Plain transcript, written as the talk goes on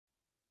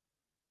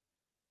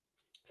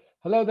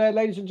Hello there,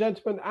 ladies and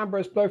gentlemen.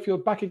 Ambrose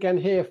Blowfield back again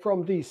here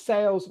from the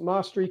Sales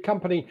Mastery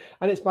Company.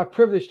 And it's my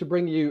privilege to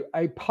bring you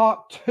a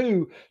part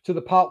 2 to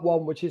the part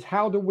 1, which is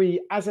how do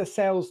we, as a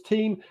sales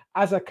team,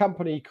 as a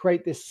company,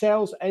 create this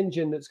sales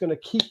engine that's going to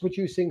keep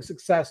producing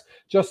success,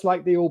 just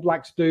like the All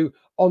Blacks do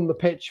on the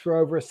pitch for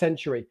over a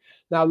century.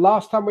 Now,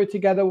 last time we were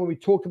together, when we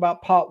talked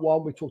about part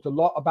 1, we talked a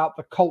lot about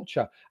the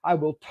culture. I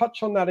will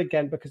touch on that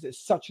again because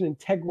it's such an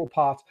integral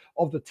part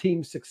of the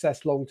team's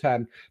success long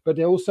term. But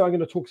also, I'm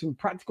going to talk some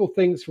practical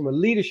things from a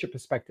leadership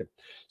perspective.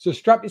 So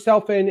strap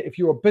yourself in. If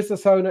you're a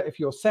business owner, if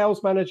you're a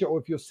sales manager, or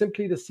if you're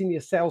simply the senior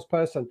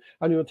salesperson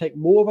and you want to take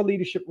more of a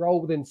leadership role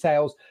within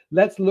sales,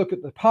 let's look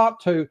at the part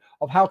 2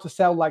 of how to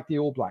sell like the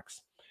All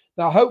Blacks.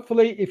 Now,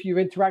 hopefully, if you've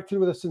interacted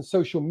with us in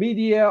social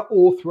media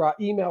or through our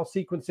email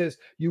sequences,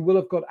 you will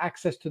have got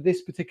access to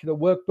this particular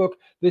workbook.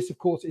 This, of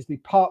course, is the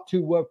part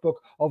 2 workbook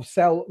of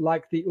Sell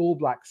Like the All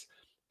Blacks.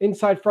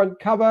 Inside front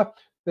cover,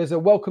 there's a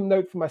welcome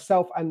note for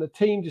myself and the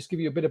team. Just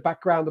give you a bit of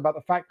background about the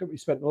fact that we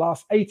spent the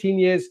last 18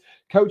 years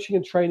coaching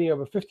and training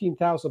over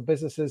 15,000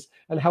 businesses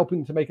and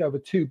helping to make over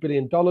 $2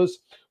 billion.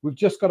 We've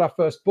just got our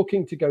first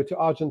booking to go to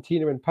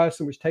Argentina in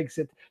person, which takes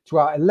it to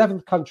our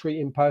 11th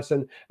country in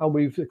person. And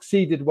we've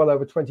exceeded well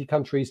over 20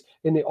 countries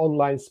in the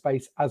online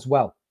space as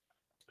well.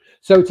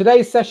 So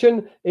today's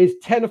session is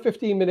 10 or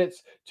 15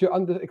 minutes to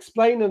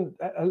explain and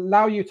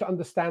allow you to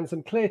understand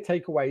some clear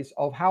takeaways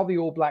of how the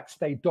All Blacks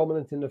stay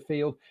dominant in the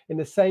field in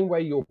the same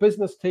way your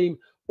business team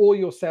or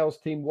your sales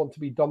team want to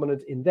be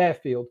dominant in their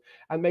field,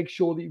 and make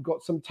sure that you've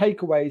got some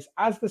takeaways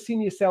as the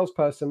senior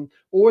salesperson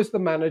or as the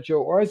manager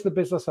or as the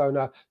business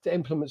owner to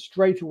implement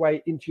straight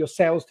away into your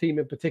sales team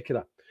in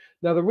particular.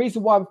 Now, the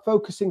reason why I'm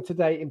focusing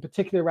today in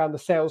particular around the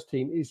sales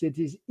team is it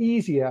is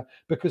easier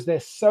because they're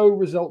so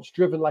results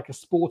driven like a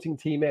sporting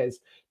team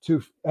is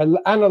to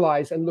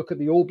analyze and look at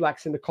the All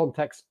Blacks in the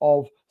context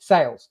of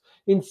sales.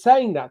 In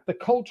saying that, the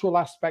cultural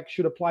aspect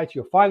should apply to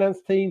your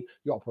finance team,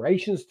 your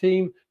operations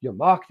team, your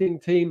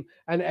marketing team,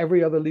 and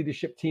every other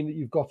leadership team that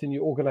you've got in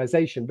your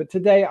organization. But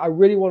today, I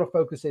really want to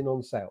focus in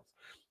on sales.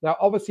 Now,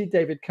 obviously,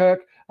 David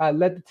Kirk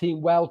led the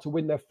team well to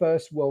win their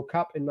first World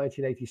Cup in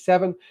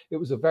 1987. It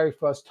was the very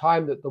first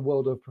time that the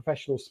world of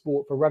professional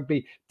sport for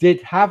rugby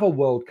did have a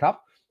World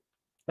Cup.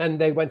 And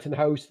they went and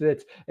hosted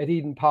it at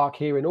Eden Park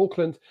here in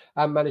Auckland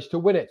and managed to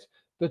win it.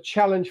 The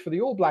challenge for the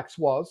All Blacks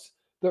was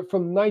that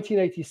from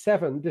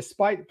 1987,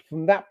 despite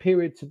from that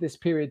period to this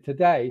period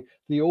today,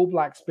 the All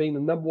Blacks being the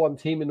 #1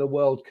 team in the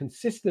world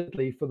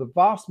consistently for the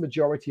vast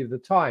majority of the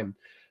time,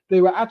 they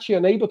were actually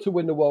unable to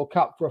win the World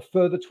Cup for a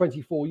further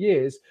 24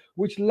 years,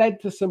 which led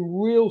to some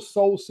real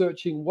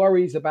soul-searching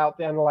worries about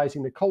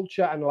analyzing the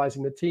culture,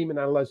 analyzing the team, and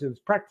analyzing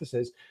its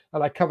practices.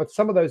 And I covered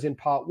some of those in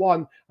part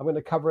 1. I'm going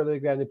to cover it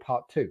again in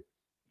part 2.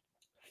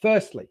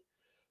 Firstly,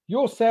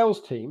 your sales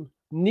team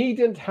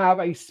needn't have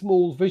a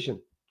small vision.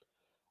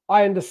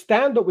 I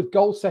understand that with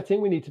goal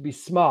setting, we need to be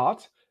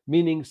smart,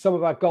 meaning some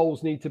of our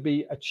goals need to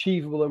be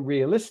achievable and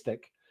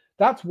realistic.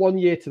 That's 1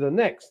 year to the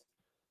next.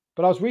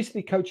 But I was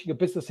recently coaching a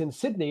business in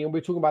Sydney and we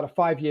were talking about a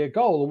 5-year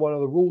goal. And one of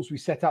the rules we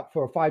set up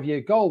for a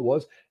 5-year goal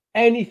was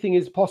anything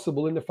is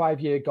possible in the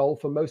 5-year goal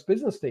for most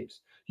business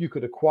teams. You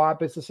could acquire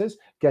businesses,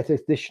 get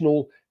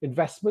additional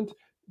investment,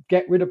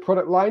 get rid of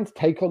product lines,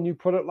 take on new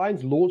product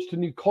lines, launch to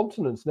new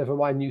continents, never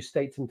mind new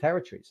states and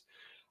territories.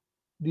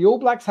 The All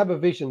Blacks have a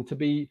vision to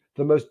be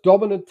the most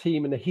dominant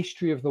team in the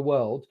history of the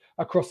world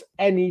across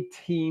any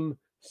team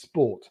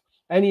sport.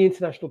 Any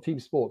international team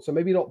sport. So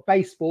maybe not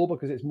baseball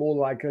because it's more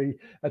likely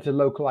at a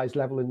localized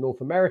level in North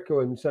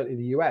America and certainly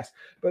the US.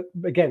 But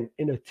again,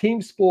 in a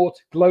team sport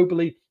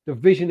globally, the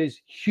vision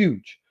is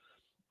huge.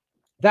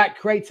 That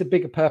creates a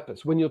bigger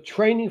purpose. When you're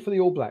training for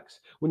the All Blacks,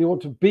 when you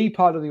want to be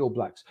part of the All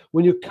Blacks,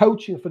 when you're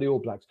coaching for the All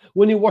Blacks,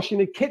 when you're washing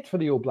the kit for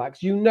the All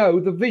Blacks, you know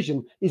the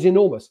vision is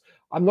enormous.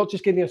 I'm not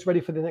just getting us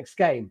ready for the next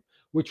game.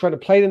 We're trying to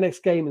play the next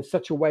game in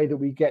such a way that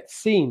we get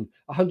seen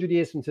 100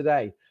 years from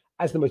today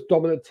as the most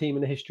dominant team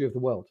in the history of the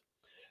world.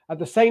 At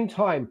the same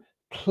time,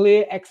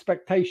 clear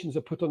expectations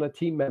are put on our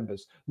team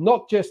members,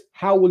 not just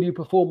how will you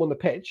perform on the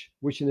pitch,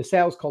 which in the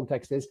sales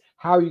context is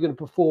how are you going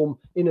to perform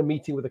in a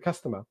meeting with a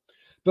customer,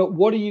 but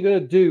what are you going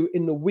to do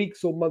in the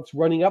weeks or months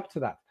running up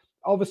to that?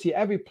 Obviously,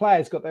 every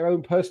player's got their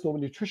own personal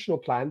nutritional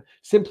plan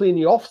simply in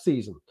the off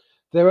season,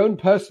 their own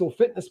personal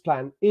fitness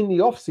plan in the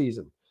off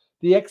season.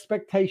 The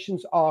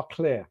expectations are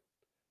clear.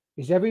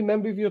 Is every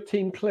member of your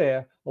team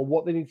clear on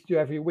what they need to do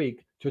every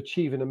week to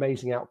achieve an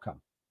amazing outcome?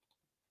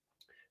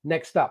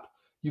 Next up,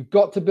 you've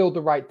got to build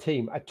the right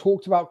team. I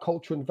talked about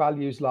culture and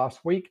values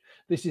last week.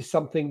 This is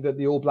something that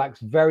the All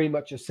Blacks very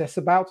much assess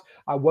about.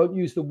 I won't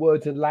use the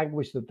words and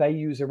language that they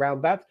use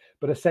around that,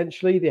 but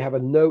essentially they have a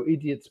no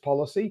idiots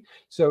policy.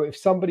 So if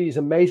somebody is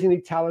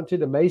amazingly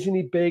talented,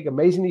 amazingly big,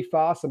 amazingly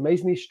fast,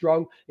 amazingly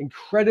strong,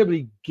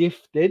 incredibly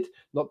gifted,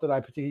 not that I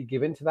particularly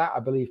give into that. I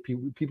believe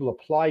people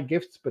apply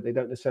gifts, but they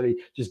don't necessarily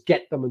just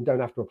get them and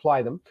don't have to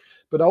apply them.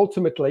 But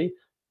ultimately,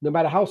 no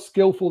matter how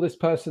skillful this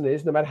person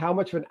is, no matter how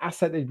much of an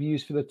asset they've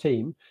used for the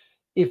team,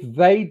 If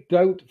they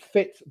don't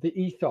fit the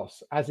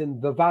ethos, as in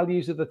the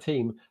values of the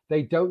team,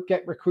 they don't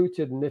get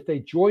recruited. And if they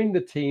join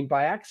the team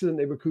by accident,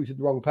 they recruited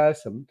the wrong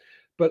person,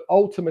 but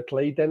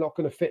ultimately they're not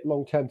going to fit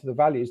long term to the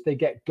values, they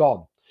get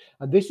gone.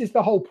 And this is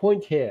the whole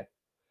point here.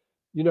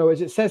 You know,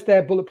 as it says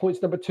there, bullet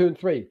points number 2 and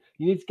 3,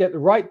 you need to get the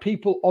right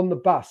people on the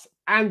bus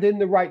and in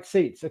the right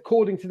seats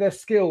according to their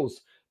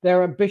skills,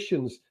 their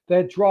ambitions,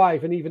 their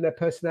drive, and even their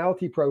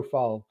personality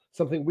profile,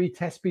 something we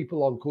test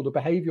people on called a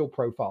behavioral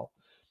profile.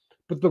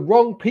 But the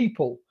wrong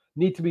people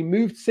need to be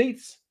moved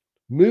seats,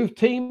 moved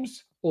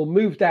teams, or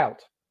moved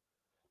out.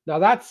 Now,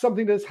 that's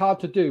something that's hard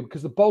to do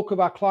because the bulk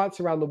of our clients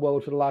around the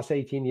world for the last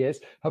 18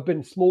 years have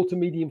been small to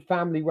medium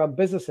family-run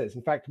businesses.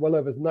 In fact, well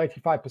over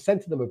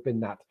 95% of them have been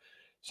that.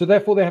 So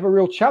therefore, they have a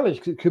real challenge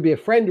because it could be a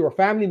friend or a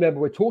family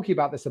member we're talking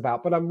about this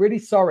about. But I'm really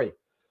sorry.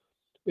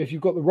 If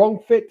you've got the wrong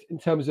fit in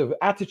terms of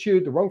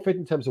attitude, the wrong fit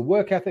in terms of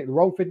work ethic, the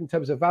wrong fit in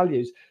terms of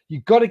values,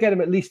 you've got to get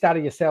them at least out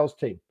of your sales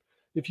team.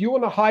 If you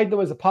want to hide them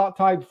as a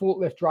part-time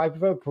forklift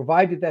driver,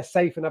 provided they're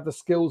safe and have the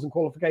skills and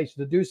qualifications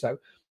to do so,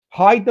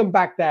 hide them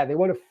back there. They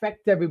won't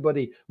affect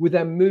everybody with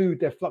their mood,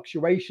 their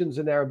fluctuations,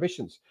 and their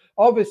ambitions.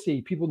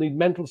 Obviously, people need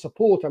mental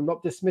support. I'm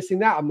not dismissing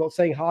that. I'm not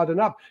saying harden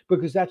up,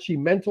 because actually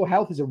mental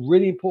health is a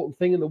really important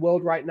thing in the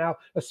world right now,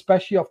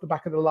 especially off the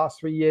back of the last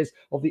 3 years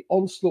of the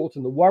onslaught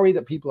and the worry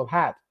that people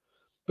have had.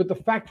 But the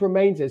fact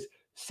remains is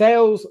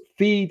sales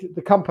feed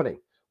the company.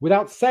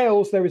 Without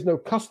sales, there is no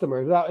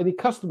customer. Without any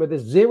customer,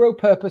 there's zero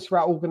purpose for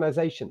our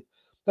organization.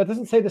 That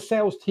doesn't say the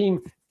sales team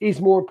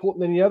is more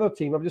important than any other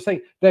team. I'm just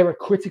saying they're a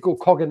critical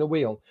cog in the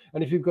wheel.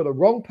 And if you've got a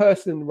wrong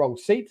person in the wrong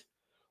seat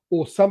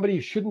or somebody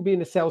who shouldn't be in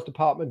the sales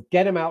department,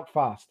 get them out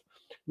fast.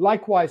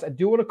 Likewise, I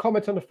do want to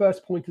comment on the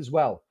first point as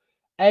well.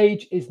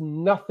 Age is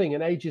nothing,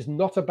 and age is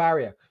not a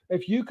barrier.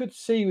 If you could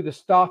see with the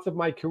start of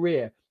my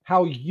career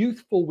how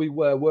youthful we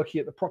were working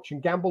at the Procter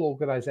 & Gamble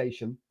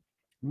organization,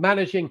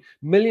 managing £1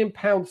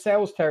 million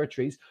sales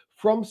territories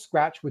from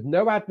scratch with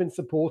no admin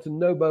support and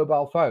no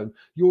mobile phone,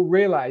 you'll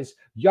realize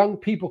young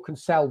people can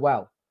sell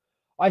well.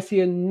 I see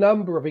a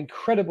number of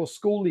incredible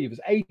school leavers,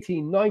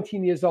 18,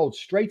 19 years old,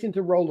 straight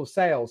into role of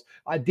sales.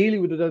 Ideally,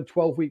 would have done a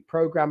 12-week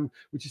program,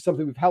 which is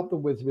something we've helped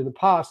them with in the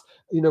past,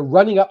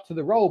 running up to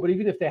the role. But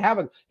even if they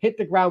haven't, hit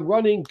the ground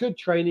running, good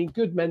training,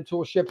 good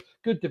mentorship,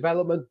 good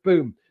development,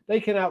 boom. They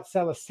can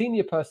outsell a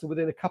senior person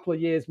within a couple of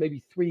years,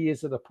 maybe 3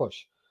 years at a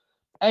push.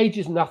 Age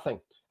is nothing.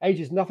 Age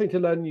is nothing to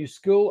learn a new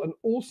skill, and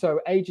also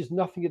age is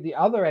nothing at the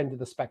other end of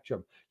the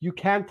spectrum. You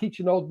can teach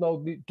an old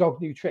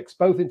dog new tricks,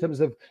 both in terms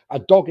of a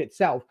dog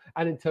itself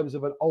and in terms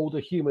of an older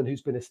human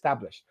who's been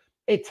established.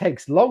 It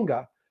takes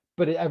longer,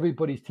 but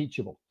everybody's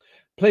teachable.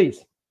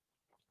 Please,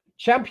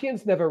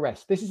 champions never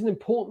rest. This is an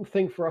important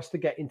thing for us to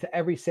get into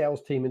every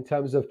sales team in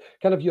terms of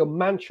kind of your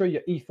mantra,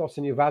 your ethos,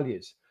 and your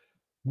values.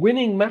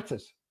 Winning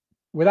matters.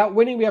 Without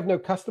winning, we have no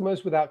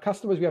customers. Without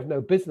customers, we have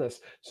no business.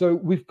 So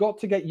we've got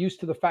to get used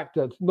to the fact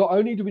that not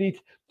only do we need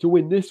to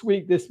win this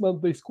week, this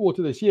month, this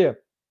quarter, this year,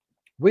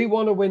 we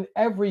want to win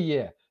every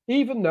year.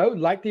 Even though,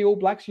 like the All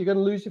Blacks, you're going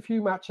to lose a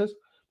few matches.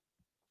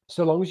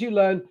 So long as you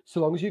learn, so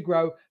long as you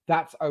grow,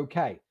 that's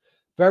okay.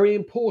 Very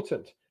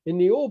important. In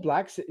the All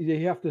Blacks,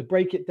 you have to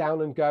break it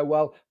down and go,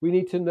 well, we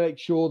need to make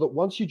sure that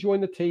once you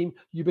join the team,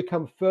 you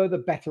become further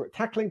better at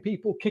tackling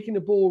people, kicking the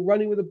ball,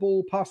 running with the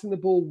ball, passing the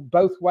ball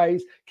both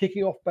ways,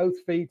 kicking off both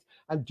feet,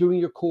 and doing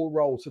your core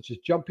roles, such as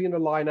jumping in a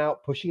line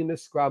out, pushing in the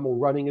scrum, or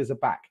running as a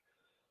back.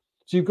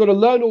 So you've got to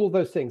learn all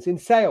those things. In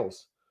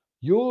sales,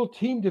 your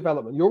team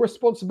development, your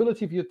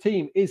responsibility for your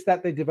team is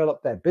that they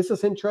develop their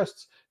business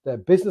interests, their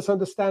business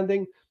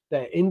understanding,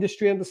 their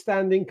industry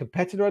understanding,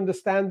 competitor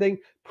understanding,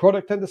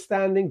 product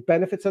understanding,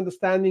 benefits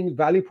understanding,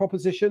 value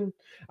proposition,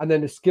 and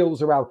then the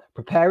skills around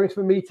preparing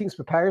for meetings,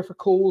 preparing for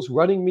calls,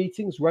 running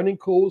meetings, running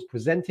calls,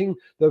 presenting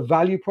the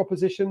value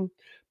proposition,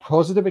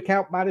 positive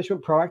account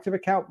management, proactive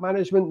account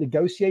management,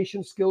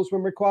 negotiation skills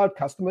when required,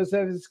 customer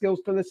service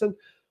skills to listen.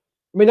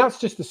 I mean, that's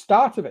just the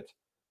start of it.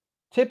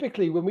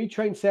 Typically, when we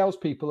train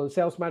salespeople and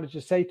sales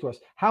managers say to us,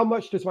 how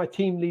much does my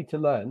team need to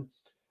learn?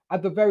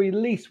 At the very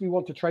least, we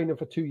want to train them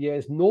for 2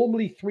 years,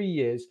 normally 3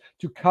 years,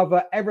 to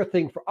cover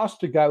everything for us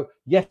to go,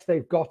 yes,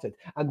 they've got it.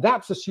 And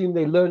that's assumed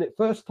they learn it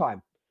first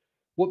time.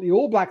 What the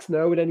All Blacks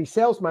know, and any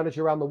sales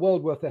manager around the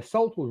world worth their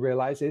salt will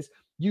realize, is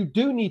you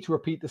do need to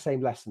repeat the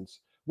same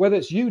lessons. Whether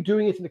it's you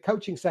doing it in a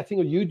coaching setting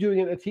or you doing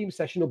it in a team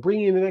session or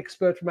bringing in an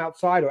expert from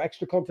outside or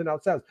extra content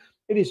outside,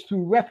 it is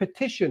through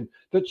repetition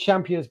that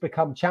champions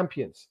become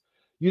champions.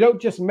 You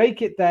don't just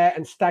make it there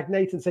and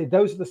stagnate and say,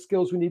 those are the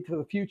skills we need for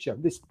the future.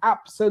 This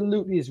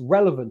absolutely is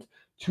relevant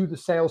to the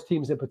sales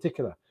teams in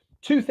particular.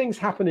 2 things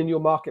happen in your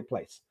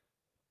marketplace.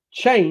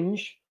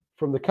 Change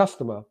from the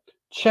customer,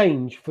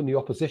 change from the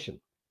opposition.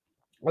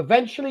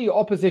 Eventually, your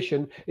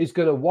opposition is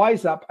going to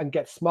wise up and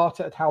get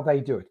smarter at how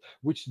they do it,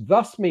 which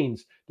thus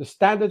means the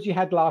standards you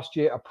had last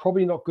year are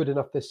probably not good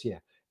enough this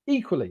year.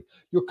 Equally,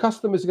 your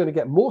customers are going to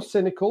get more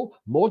cynical,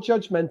 more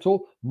judgmental,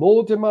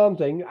 more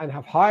demanding, and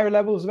have higher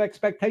levels of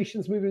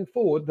expectations moving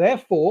forward.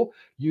 Therefore,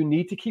 you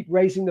need to keep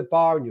raising the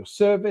bar in your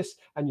service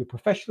and your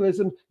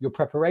professionalism, your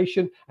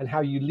preparation, and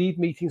how you lead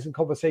meetings and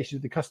conversations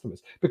with the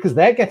customers, because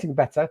they're getting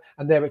better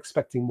and they're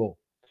expecting more.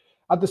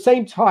 At the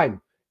same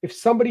time, if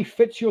somebody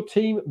fits your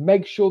team,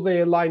 make sure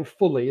they align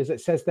fully, as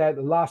it says there at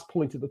the last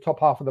point at the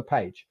top half of the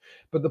page.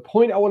 But the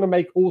point I want to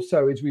make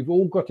also is we've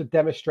all got to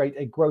demonstrate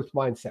a growth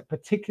mindset,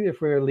 particularly if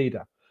we're a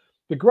leader.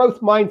 The growth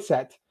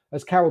mindset,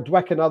 as Carol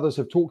Dweck and others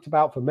have talked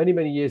about for many,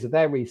 many years of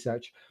their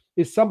research,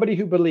 is somebody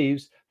who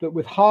believes that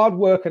with hard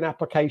work and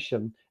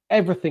application,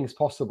 everything's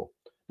possible.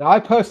 Now, I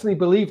personally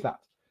believe that,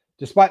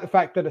 despite the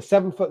fact that a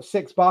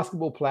 7'6"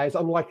 basketball player is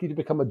unlikely to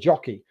become a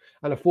jockey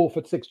and a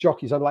 4'6"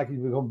 jockey is unlikely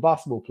to become a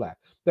basketball player.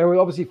 There are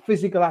obviously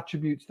physical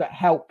attributes that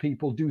help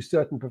people do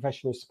certain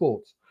professional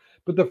sports.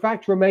 But the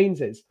fact remains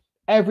is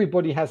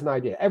everybody has an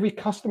idea. Every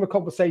customer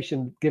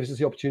conversation gives us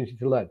the opportunity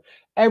to learn.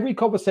 Every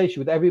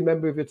conversation with every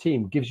member of your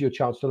team gives you a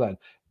chance to learn.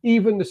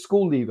 Even the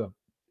school leaver,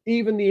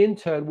 even the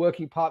intern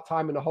working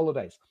part-time in the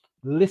holidays.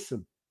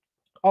 Listen,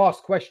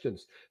 ask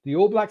questions. The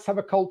All Blacks have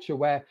a culture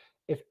where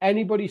if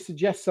anybody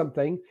suggests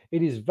something,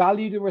 it is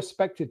valued and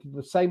respected to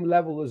the same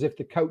level as if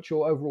the coach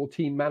or overall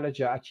team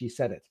manager actually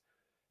said it.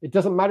 It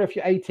doesn't matter if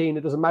you're 18,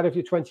 it doesn't matter if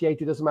you're 28,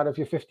 it doesn't matter if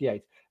you're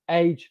 58.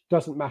 Age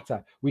doesn't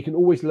matter. We can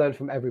always learn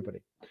from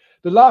everybody.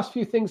 The last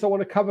few things I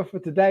want to cover for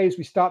today as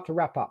we start to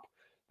wrap up.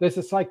 There's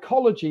a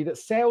psychology that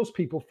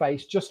salespeople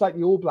face, just like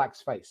the All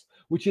Blacks face,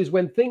 which is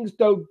when things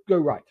don't go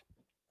right.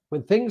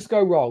 When things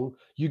go wrong,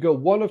 you go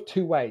one of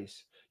two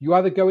ways. You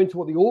either go into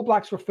what the All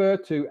Blacks refer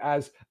to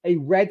as a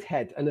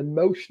redhead, an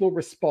emotional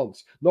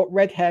response, not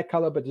red hair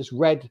color, but just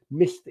red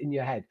mist in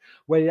your head,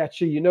 where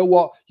actually, you know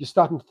what, you're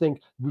starting to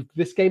think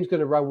this game's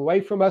going to run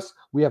away from us.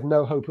 We have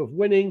no hope of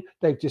winning.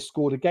 They've just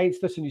scored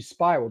against us, and you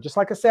spiral. Just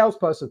like a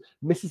salesperson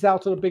misses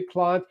out on a big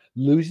client,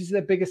 loses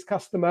their biggest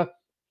customer,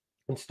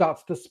 and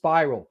starts to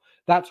spiral.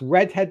 That's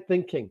redhead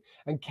thinking.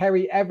 And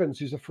Kerry Evans,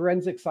 who's a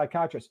forensic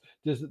psychiatrist,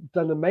 has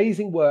done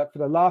amazing work for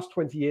the last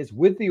 20 years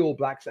with the All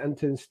Blacks and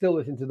to instill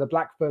it into the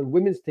Blackburn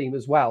women's team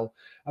as well,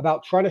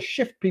 about trying to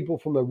shift people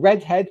from a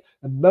redhead,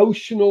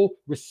 emotional,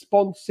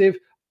 responsive,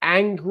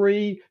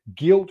 angry,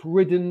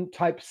 guilt-ridden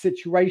type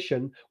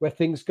situation where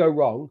things go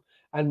wrong,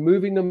 and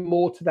moving them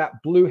more to that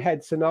blue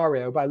head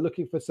scenario by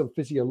looking for some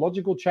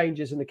physiological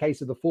changes. In the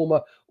case of the former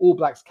All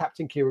Blacks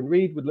captain Kieran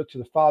Reid, would look to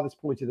the farthest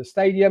point of the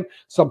stadium.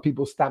 Some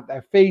people stamp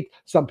their feet,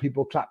 some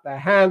people clap their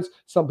hands,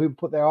 some people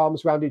put their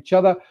arms around each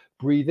other.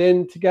 Breathe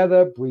in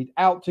together, breathe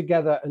out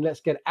together, and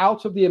let's get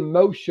out of the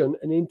emotion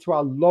and into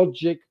our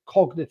logic,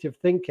 cognitive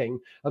thinking,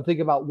 and think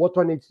about, what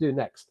do I need to do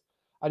next?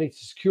 I need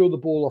to secure the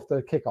ball off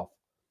the kickoff.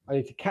 I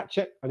need to catch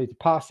it. I need to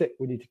pass it.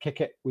 We need to kick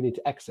it. We need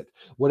to exit.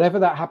 Whatever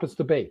that happens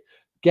to be.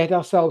 Get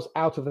ourselves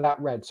out of that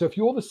red. So if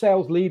you're the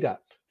sales leader,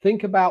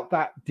 think about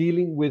that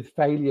dealing with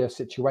failure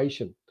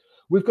situation.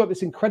 We've got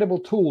this incredible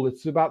tool.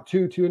 It's about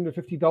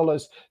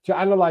 $250 to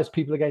analyze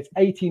people against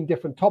 18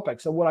 different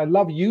topics. And what I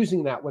love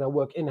using that when I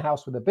work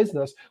in-house with a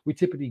business, we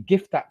typically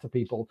gift that to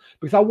people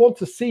because I want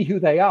to see who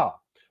they are.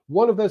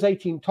 One of those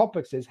 18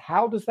 topics is,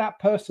 how does that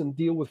person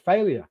deal with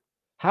failure?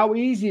 How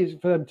easy is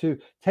it for them to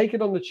take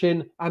it on the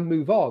chin and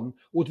move on?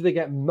 Or do they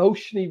get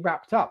emotionally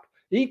wrapped up?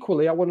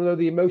 Equally, I want to know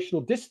the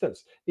emotional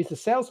distance. Is the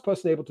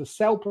salesperson able to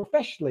sell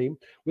professionally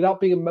without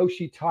being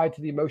emotionally tied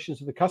to the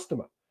emotions of the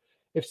customer?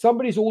 If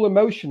somebody's all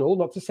emotional,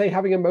 not to say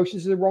having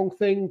emotions is the wrong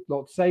thing,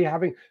 not to say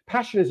having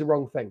passion is the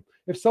wrong thing.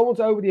 If someone's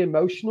overly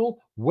emotional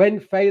when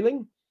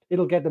failing,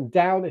 it'll get them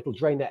down, it'll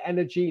drain their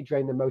energy,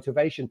 drain their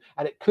motivation,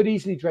 and it could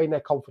easily drain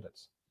their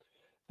confidence.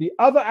 The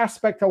other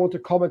aspect I want to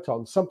comment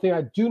on, something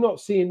I do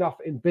not see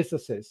enough in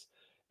businesses,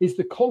 is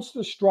the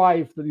constant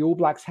strive that the All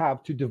Blacks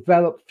have to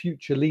develop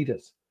future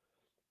leaders.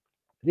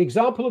 The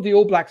example of the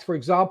All Blacks, for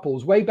example,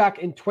 is way back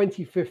in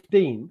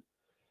 2015,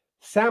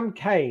 Sam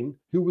Cane,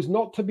 who was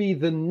not to be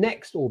the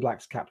next All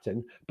Blacks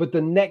captain, but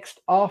the next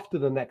after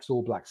the next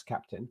All Blacks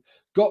captain,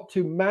 got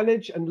to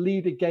manage and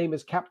lead a game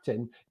as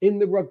captain in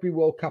the Rugby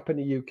World Cup in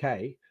the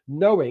UK,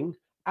 knowing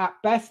at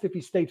best, if he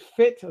stayed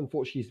fit,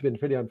 unfortunately he's been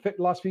pretty unfit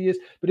the last few years,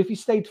 but if he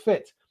stayed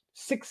fit,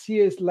 6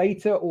 years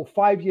later or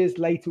 5 years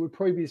later would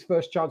probably be his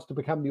first chance to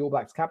become the All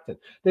Blacks captain.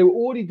 They were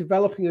already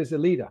developing as a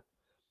leader.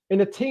 In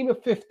a team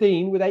of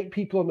 15 with 8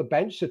 people on the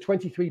bench, so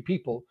 23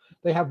 people,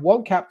 they have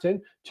 1 captain,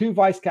 2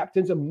 vice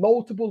captains, and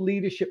multiple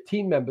leadership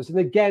team members. And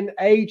again,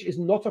 age is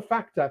not a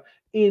factor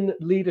in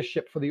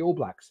leadership for the All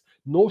Blacks,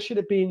 nor should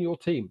it be in your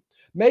team.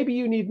 Maybe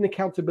you need an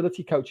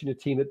accountability coach in your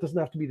team. It doesn't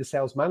have to be the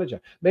sales manager.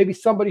 Maybe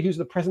somebody who's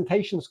the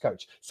presentations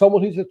coach,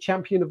 someone who's a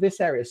champion of this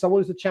area,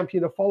 someone who's a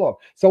champion of follow-up,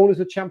 someone who's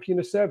a champion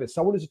of service,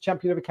 someone who's a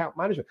champion of account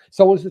management,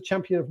 someone who's a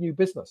champion of new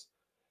business.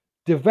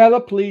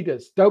 Develop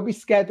leaders. Don't be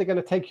scared they're going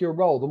to take your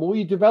role. The more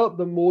you develop,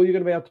 the more you're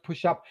going to be able to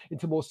push up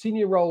into more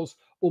senior roles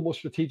or more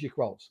strategic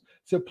roles.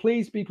 So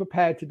please be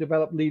prepared to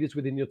develop leaders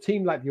within your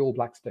team like the All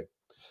Blacks do.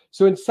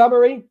 So in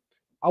summary,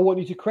 I want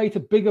you to create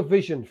a bigger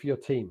vision for your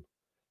team.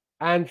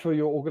 and for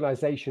your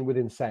organization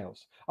within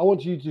sales. I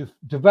want you to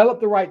develop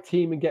the right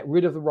team and get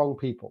rid of the wrong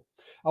people.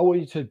 I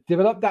want you to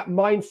develop that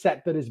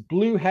mindset that is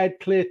blue head,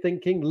 clear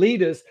thinking,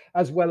 leaders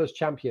as well as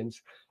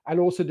champions, and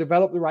also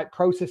develop the right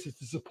processes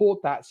to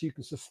support that so you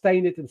can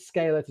sustain it and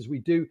scale it as we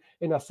do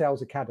in our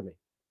Sales Academy.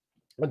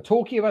 And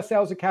talking of our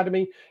Sales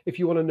Academy, if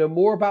you want to know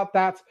more about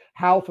that,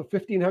 how for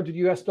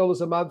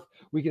 $1,500 a month,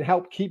 we can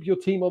help keep your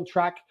team on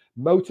track,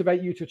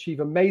 motivate you to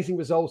achieve amazing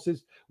results.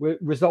 We're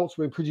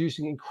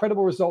producing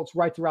incredible results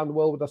right around the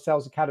world with our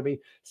Sales Academy.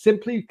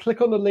 Simply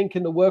click on the link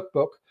in the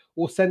workbook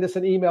or send us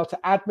an email to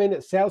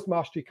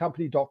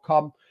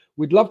admin@salesmasterycompany.com.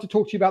 We'd love to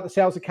talk to you about the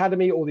Sales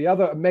Academy or the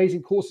other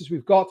amazing courses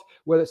we've got,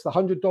 whether it's the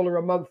 $100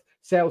 a month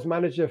Sales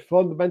Manager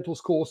Fundamentals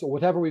course or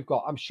whatever we've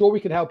got. I'm sure we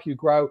can help you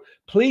grow.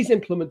 Please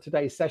implement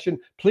today's session.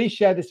 Please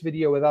share this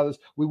video with others.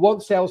 We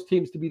want sales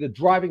teams to be the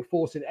driving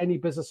force in any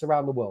business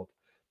around the world.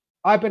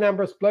 I've been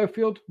Ambrose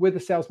Blofield with the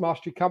Sales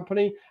Mastery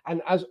Company,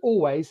 and as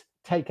always,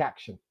 take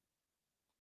action.